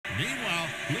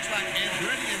Looks like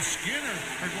Andretti and Skinner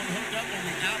are going to hook up on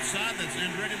the outside. That's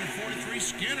Andretti in the 43,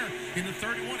 Skinner in the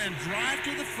 31, and drive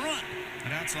to the front.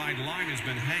 That outside line has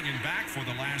been hanging back for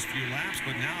the last few laps,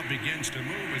 but now begins to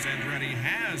move as Andretti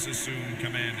has assumed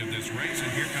command of this race.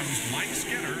 And here comes Mike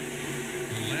Skinner,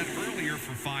 who led earlier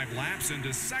for 5 laps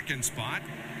into second spot.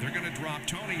 They're going to drop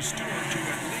Tony Stewart to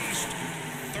at least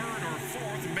third or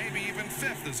fourth, maybe even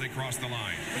fifth as they cross the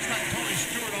line. Looks like Tony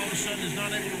Stewart all of a sudden is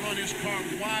not able to run his car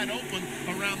wide open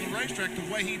around the racetrack the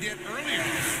way he did earlier.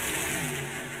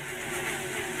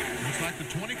 Looks like the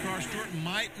 20 car Stewart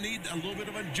might need a little bit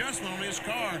of adjustment on his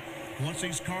car once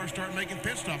these cars start making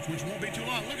pit stops, which won't be too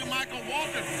long. Look at Michael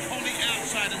Walker on the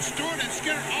outside, and Stewart and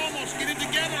Skinner almost getting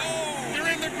together. Oh,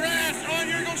 they're in the grass. Oh,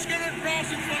 here goes Skinner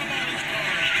across in front of all these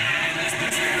cars.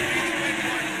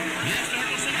 Yes, there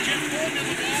goes some Jeff Gordon in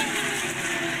the wall.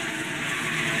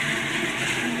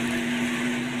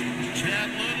 Chad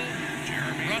Little,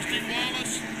 Rusty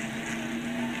Wallace.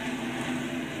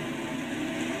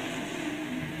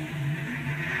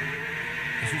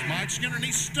 This is Mike Skinner, and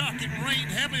he's stuck. It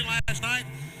rained heavily last night.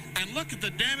 And look at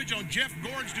the damage on Jeff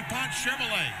Gordon's DuPont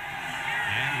Chevrolet.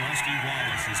 And Rusty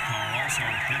Wallace's car also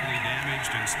heavily damaged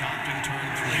and stopped in turn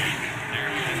 3. There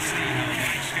you can see how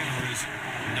Mike Skinner is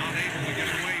not able to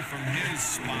get away from his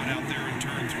spot out there in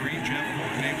turn 3. Jeff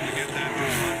Gordon able to get that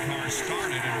DuPont car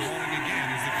started and rolling again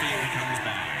as the field comes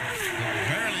by. They're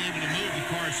barely able to move. The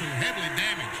car is so heavily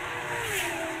damaged.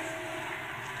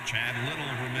 Chad Little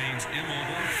remains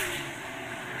immobile,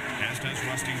 as does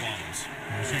Rusty Wallace.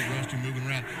 You see Rusty moving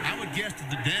around. I would guess that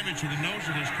the damage to the nose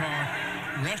of this car,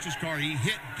 Rusty's car, he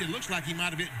hit, it looks like he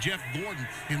might have hit Jeff Gordon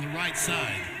in the right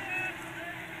side.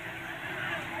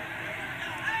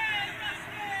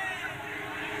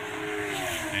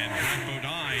 And Brett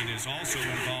Bodine is also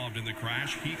involved in the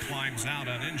crash. He climbs out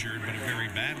uninjured, but a very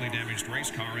badly damaged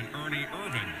race car. And Ernie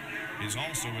Irvin is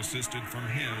also assisted from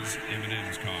his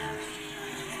M&M's car.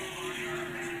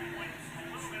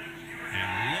 And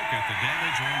look at the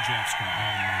damage on Jeff's car.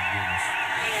 Oh, my goodness.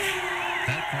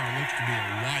 That car looks to be a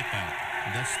wipeout.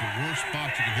 That's the worst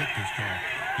spot you can hit this car.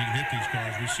 You can hit these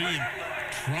cars. We see him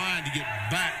trying to get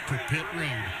back to pit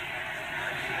road.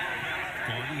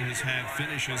 Gordon has had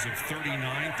finishes of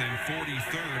 39th and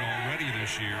 43rd already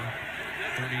this year.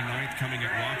 39th coming at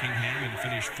Rockingham and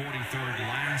finished 43rd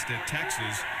last at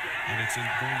Texas. And it's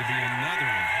going to be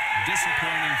another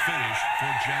disappointing finish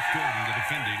for Jeff Gordon, the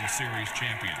defending series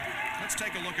champion. Let's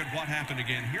take a look at what happened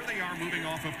again. Here they are moving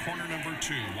off of corner number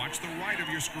 2. Watch the right of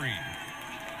your screen.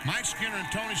 Mike Skinner and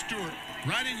Tony Stewart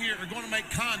right in here are going to make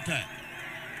contact.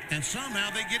 And somehow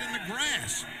they get in the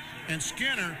grass. And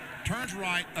Skinner turns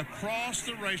right across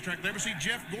the racetrack. There we see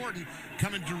Jeff Gordon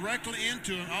coming directly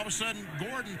into him. All of a sudden,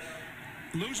 Gordon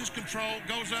loses control,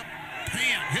 goes up,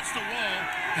 pam, hits the wall,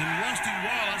 and Rusty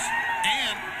Wallace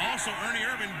and also Ernie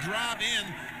Irvin drive in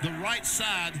the right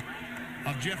side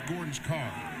of Jeff Gordon's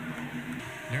car.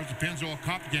 There's the Pennzoil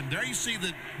Copper again. There you see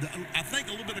I think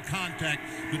a little bit of contact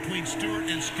between Stewart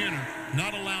and Skinner,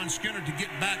 not allowing Skinner to get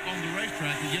back on the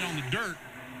racetrack and get on the dirt.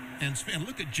 And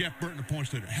look at Jeff Burton, the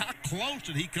points leader. How close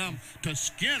did he come to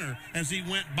Skinner as he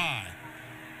went by?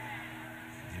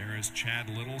 There is Chad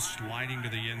Little sliding to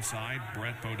the inside.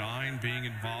 Brett Bodine being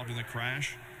involved in the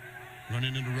crash.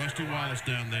 Running into Rusty Wallace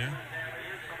down there.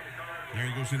 There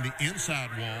he goes in the inside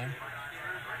wall.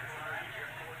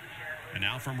 And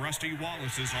now from Rusty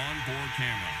Wallace's onboard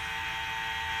camera.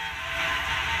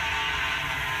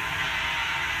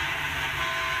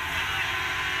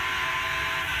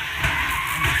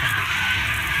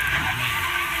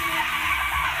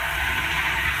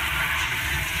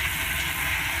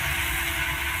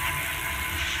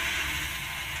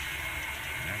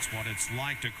 That's what it's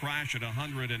like to crash at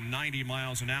 190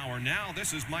 miles an hour. Now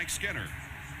this is Mike Skinner.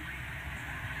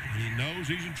 He knows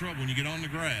he's in trouble when you get on the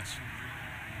grass.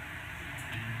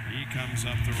 He comes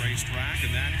up the racetrack,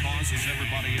 and that causes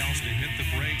everybody else to hit the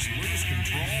brakes, lose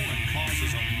control, and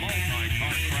causes a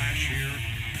multi-car crash here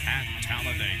at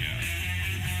Talladega.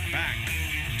 Back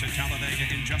to Talladega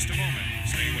in just a moment.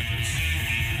 Stay with us.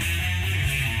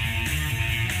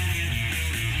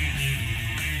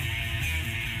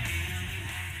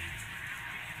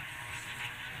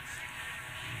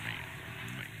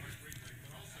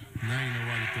 Now you know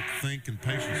why you put think and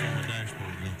patience on the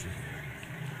dashboard, don't you?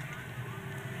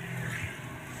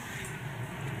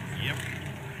 Yep.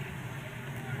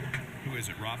 Who is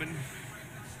it, Robin?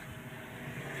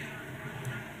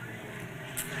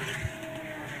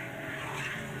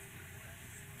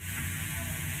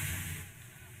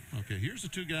 Okay, here's the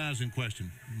two guys in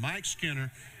question, Mike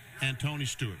Skinner and Tony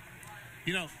Stewart.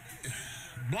 You know,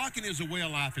 blocking is a way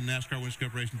of life in NASCAR Winners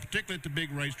Cup racing, particularly at the big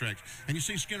racetracks. And you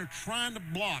see Skinner trying to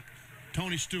block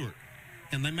Tony Stewart,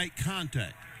 and they make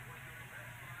contact.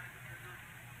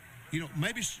 You know,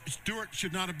 maybe Stewart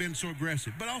should not have been so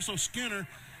aggressive, but also Skinner,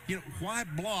 you know, why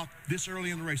block this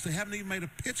early in the race? They haven't even made a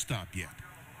pit stop yet.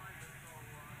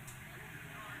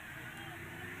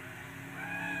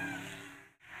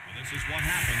 Well, this is what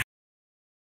happened.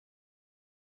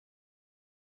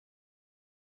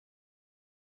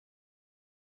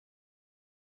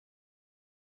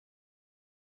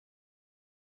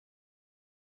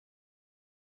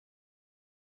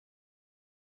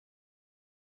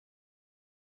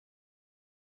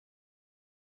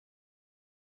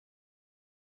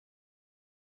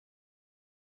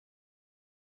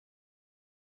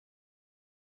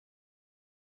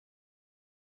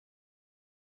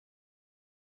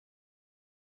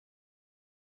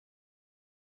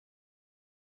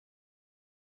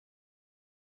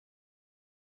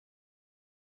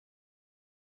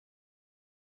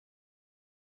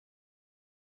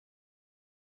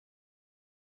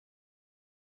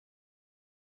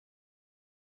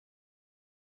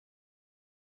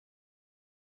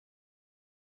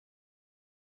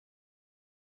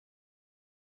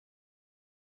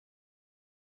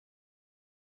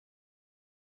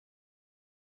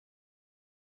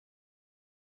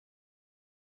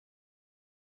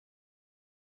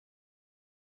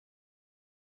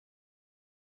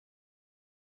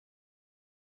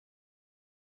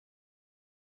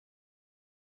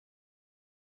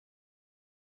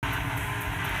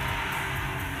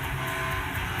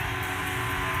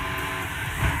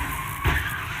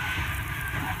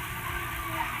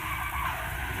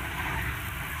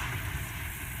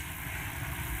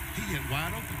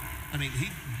 Wide open. I mean,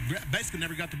 he basically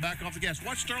never got to back off the gas.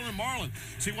 Watch Sterling Marlin.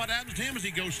 See what happens to him as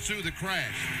he goes through the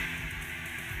crash.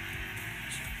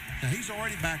 Now, he's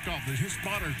already backed off. His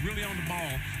spotter is really on the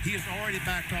ball. He has already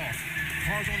backed off.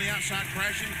 Cars on the outside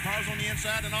crashing, cars on the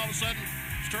inside, and all of a sudden,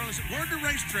 Sterling said, where'd the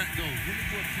racetrack go? Let me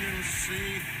go up here. Let's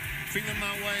see. Feeling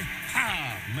my way.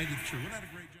 Ha! Made it through. Wasn't that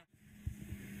a great job?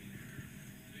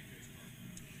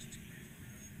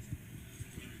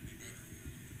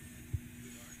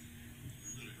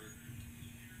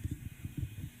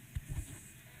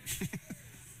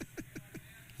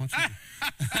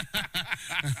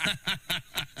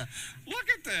 Look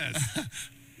at this.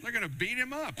 They're going to beat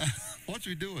him up. What's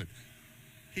he doing?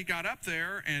 He got up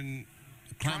there and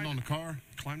climbed on the car.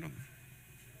 Climbed on.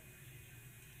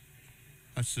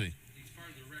 Let's see. He's part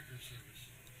of the record service.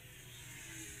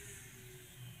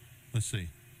 Let's see.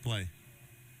 Play.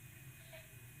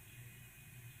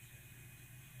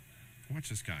 Watch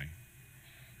this guy.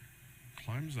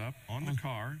 Climbs up on the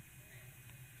car.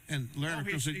 And Larry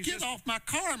McReynolds said, get off my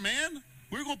car, man.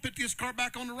 We're going to put this car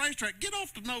back on the racetrack. Get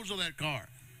off the nose of that car.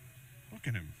 Look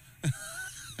at him.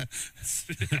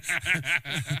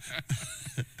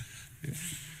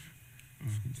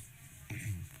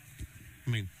 I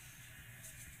mean,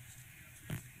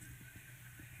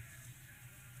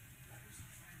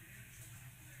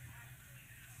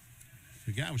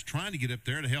 the guy was trying to get up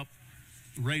there to help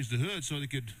raise the hood so they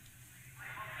could...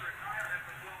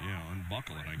 Yeah,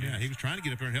 unbuckle it, I guess. Yeah, he was trying to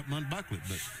get up there and help him unbuckle it,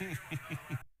 but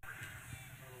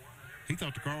he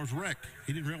thought the car was wrecked.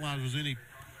 He didn't realize there was any...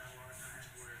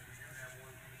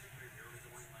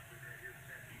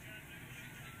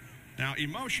 Now,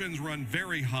 emotions run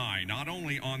very high, not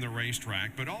only on the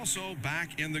racetrack, but also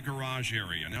back in the garage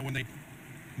area. Now, when they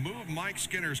move Mike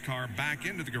Skinner's car back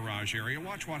into the garage area,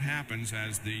 watch what happens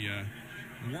as the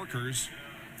workers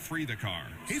free the car.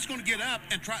 He's going to get up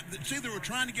and try... See, they were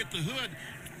trying to get the hood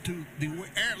to the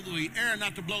air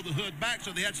not to blow the hood back,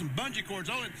 so they had some bungee cords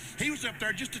on it. He was up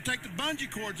there just to take the bungee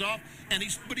cords off, and he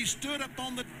stood up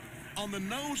on the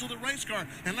nose of the race car,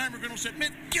 and Larry McReynolds said,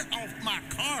 man, get off my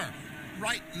car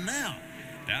right now.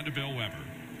 Down to Bill Weber.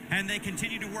 And they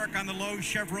continue to work on the Lowe's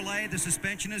Chevrolet. The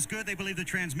suspension is good. They believe the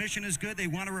transmission is good. They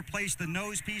want to replace the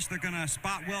nose piece. They're going to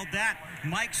spot weld that.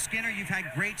 Mike Skinner, you've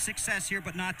had great success here,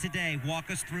 but not today. Walk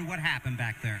us through what happened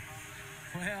back there.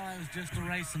 Well, it was just a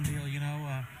racing deal, you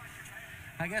know.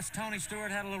 I guess Tony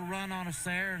Stewart had a little run on us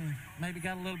there and maybe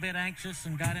got a little bit anxious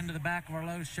and got into the back of our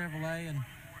Lowe's Chevrolet, and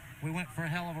we went for a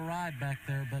hell of a ride back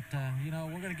there. But, you know,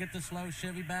 we're going to get this Lowe's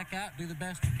Chevy back out, do the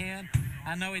best we can.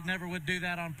 I know he never would do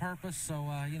that on purpose, so,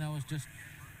 you know, it's just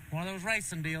one of those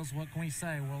racing deals. What can we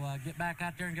say? We'll get back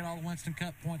out there and get all the Winston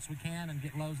Cup points we can and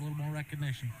get Lowe's a little more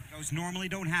recognition. Those normally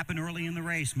don't happen early in the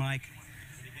race, Mike.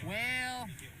 Well,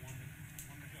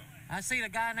 I seen a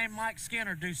guy named Mike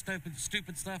Skinner do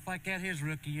stupid stuff like that his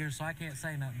rookie year, so I can't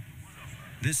say nothing.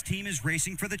 This team is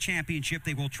racing for the championship.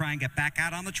 They will try and get back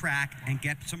out on the track and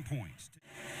get some points.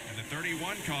 And the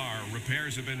 31 car,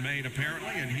 repairs have been made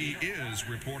apparently, and he is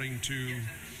reporting to,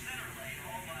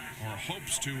 or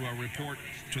hopes to report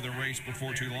to the race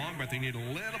before too long, but they need a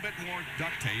little bit more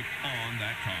duct tape on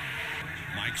that car.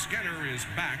 Mike Skinner is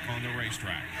back on the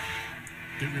racetrack.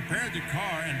 They repaired the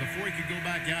car, and before he could go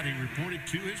back out, he reported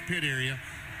to his pit area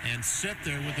and sat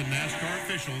there with the NASCAR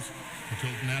officials until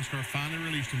NASCAR finally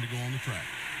released him to go on the track.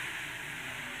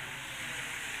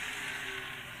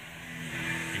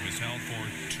 He was held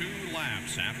for 2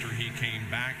 laps after he came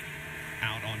back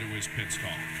out onto his pit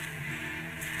stall.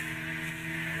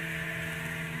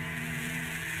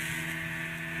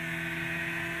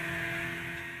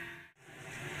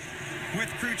 With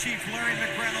crew chief Larry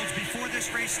McReynolds, before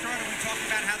this race started, we talked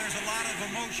about how there's a lot of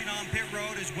emotion on pit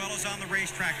road as well as on the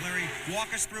racetrack. Larry,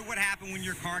 walk us through what happened when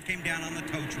your car came down on the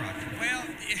tow truck. Well,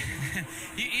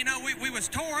 you know, we was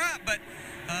tore up, but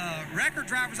record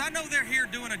drivers, I know they're here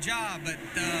doing a job, but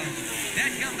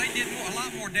they did a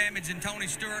lot more damage than Tony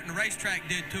Stewart and the racetrack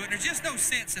did to it. There's just no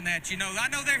sense in that, you know. I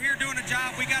know they're here doing a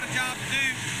job. We got a job to do,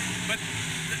 but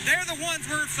they're the ones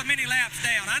who are so many laps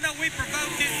down. I know we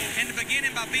provoked it in the beginning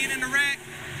by being in the wreck,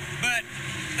 but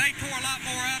they tore a lot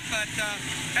more up, but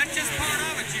that's just part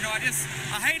of it, you know.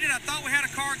 I hate it. I thought we had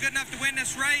a car good enough to win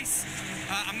this race.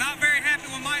 I'm not very happy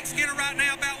with Mike Skinner right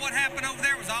now about what happened over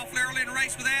there. It was awfully early in the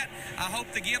race with that. I hope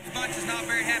the Gibbs bunch is not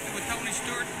very happy with Tony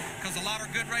Stewart because a lot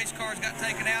of good race cars got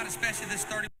taken out, especially this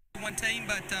 31 team,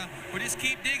 but we'll just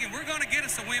keep digging. We're going to get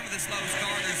us a win with this Lowe's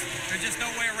car. There's just no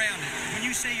way around it. When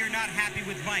you say you're not happy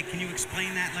with Mike, can you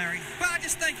explain that, Larry? Well, I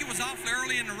just think it was awfully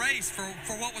early in the race for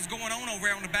what was going on over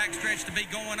there on the backstretch to be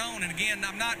going on. And again,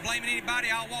 I'm not blaming anybody.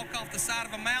 I'll walk off the side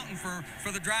of a mountain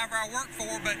for the driver I work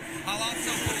for, but I'll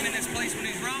also put him in his place when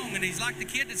he's wrong. And he's like the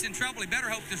kid that's in trouble. He better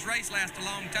hope this race lasts a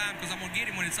long time because I'm going to get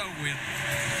him when it's over with.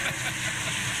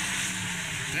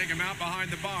 Take him out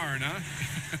behind the barn, huh?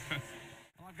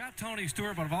 I've got Tony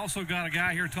Stewart, but I've also got a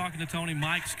guy here talking to Tony,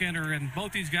 Mike Skinner, and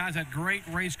both these guys had great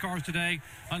race cars today.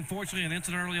 Unfortunately, an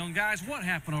incident early on. Guys, what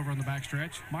happened over on the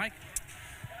backstretch? Mike?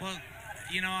 Well,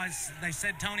 you know, they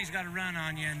said Tony's got a run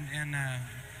on you, and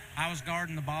I was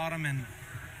guarding the bottom, and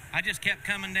I just kept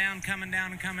coming down,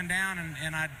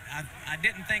 and I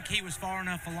didn't think he was far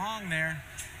enough along there.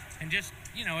 And just,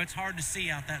 you know, it's hard to see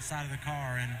out that side of the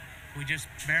car, and we just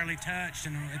barely touched,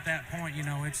 and at that point, you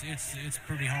know, it's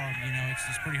pretty hard. You know,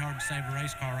 it's pretty hard to save a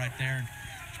race car right there. And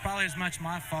it's probably as much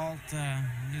my fault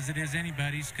as it is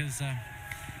anybody's, because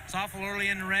it's awful early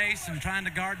in the race, and trying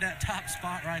to guard that top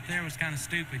spot right there was kind of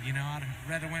stupid. You know, I'd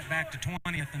rather went back to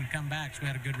 20th and come back, so we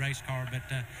had a good race car. But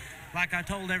like I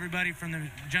told everybody from the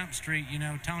jump street, you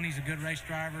know, Tony's a good race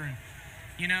driver, and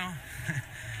you know.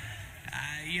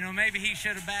 You know, maybe he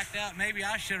should have backed out. Maybe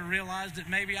I should have realized that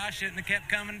maybe I shouldn't have kept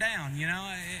coming down. You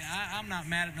know, I'm not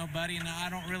mad at nobody, and I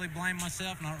don't really blame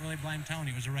myself, and I don't really blame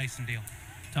Tony. It was a racing deal.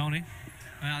 Tony?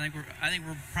 Well, I think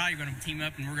we're probably going to team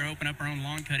up, and we're going to open up our own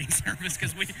lawn cutting service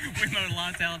because we mowed a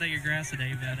lot of Talladega grass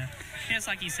today. But yeah, it's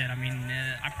like he said. I mean,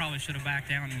 I probably should have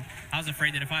backed out, and I was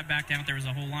afraid that if I backed out, there was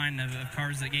a whole line of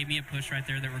cars that gave me a push right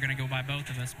there that were going to go by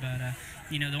both of us. But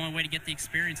you know, the only way to get the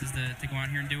experience is to go out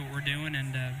here and do what we're doing,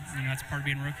 and you know, that's part of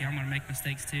being a rookie. I'm going to make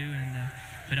mistakes too, and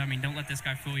but I mean, don't let this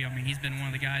guy fool you. I mean, he's been one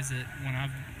of the guys that when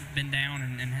I've been down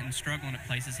and struggling at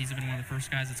places, he's been one of the first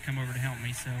guys that's come over to help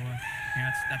me. So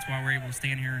yeah, that's why we're able to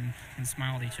stand here and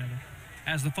smile at each other.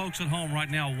 As the folks at home right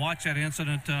now watch that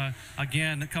incident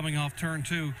again coming off turn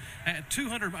 2 at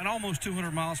almost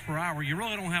 200 miles per hour, you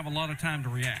really don't have a lot of time to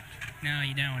react. No,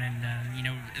 you don't. And you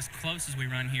know, as close as we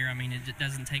run here, I mean, it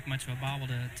doesn't take much of a bobble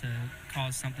to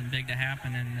cause something big to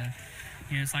happen. And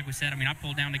you know, it's like we said, I mean, I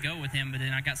pulled down to go with him, but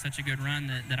then I got such a good run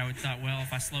that I thought, well,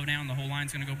 if I slow down, the whole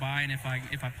line's going to go by, and if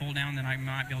I pull down, then I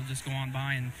might be able to just go on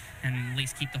by and at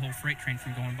least keep the whole freight train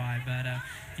from going by. But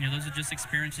you know, those are just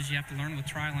experiences you have to learn with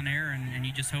trial and error, and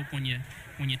you just hope when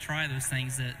you try those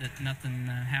things that nothing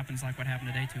happens like what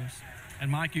happened today to us. And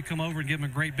Mike, you come over and give him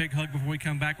a great big hug before we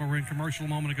come back. Where we're in commercial a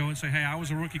moment ago, and say, hey, I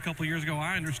was a rookie a couple of years ago.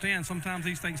 I understand sometimes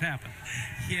these things happen.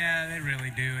 Yeah, they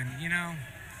really do. And you know,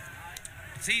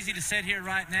 it's easy to sit here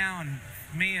right now and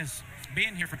me as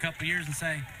being here for a couple of years and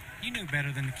say, you knew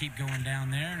better than to keep going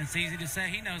down there. And it's easy to say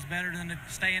he knows better than to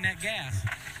stay in that gas.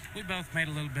 We both made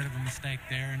a little bit of a mistake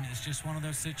there, and it's just one of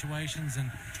those situations.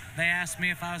 And they asked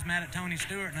me if I was mad at Tony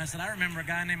Stewart, and I said, I remember a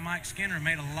guy named Mike Skinner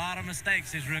made a lot of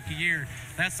mistakes his rookie year.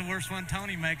 That's the worst one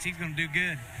Tony makes. He's going to do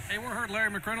good. Hey, we heard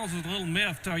Larry McReynolds was a little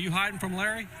miffed. Are you hiding from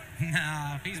Larry?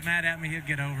 Nah, if he's mad at me, he'll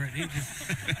get over it. He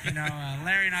just, you know,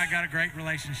 Larry and I got a great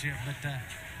relationship, but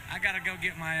I got to go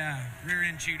get my rear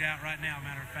end chewed out right now,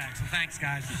 matter of fact. So thanks,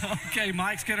 guys. Okay,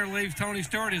 Mike Skinner leaves Tony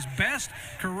Stewart his best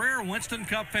career Winston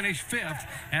Cup finish 5th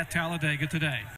at Talladega today.